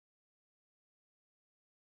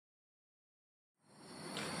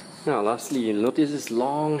Now lastly, you'll notice this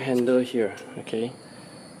long handle here, okay?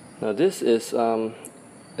 Now this is,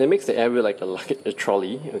 it makes the Airwheel like a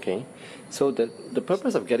trolley, okay? So the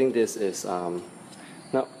purpose of getting this is,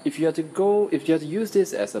 now if you have to use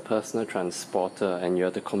this as a personal transporter and you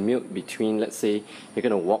have to commute between, let's say you're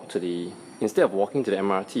going to walk to instead of walking to the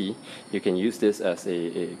MRT, you can use this as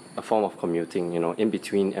a form of commuting, in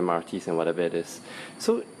between MRTs and whatever it is.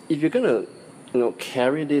 So if you're going to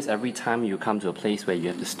carry this every time you come to a place where you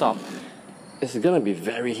have to stop, it's going to be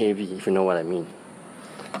very heavy, if you know what I mean.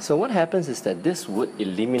 So what happens is that this would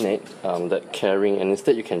eliminate that carrying, and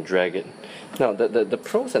instead you can drag it. Now the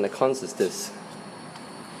pros and the cons is this.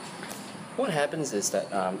 What happens is that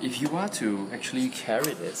if you are to actually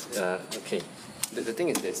carry this, okay, the thing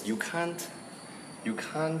is this: you can't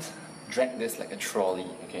drag this like a trolley.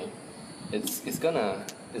 Okay, it's gonna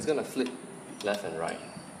flip left and right.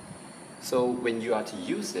 So when you are to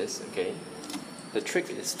use this, okay, the trick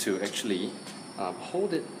is to actually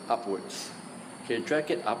hold it upwards. Okay, drag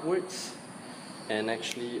it upwards, and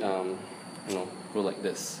actually go like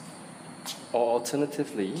this. Or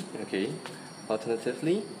alternatively,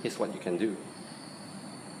 here's what you can do.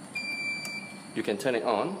 You can turn it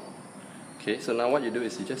on. Okay, so now what you do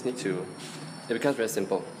is you just need to, it becomes very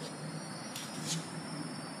simple.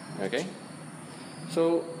 Okay?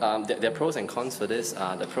 So there are pros and cons for this.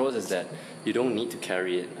 The pros is that you don't need to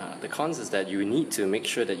carry it. The cons is that you need to make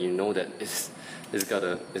sure that you know that it's got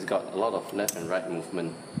a lot of left and right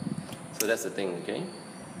movement. So that's the thing, okay?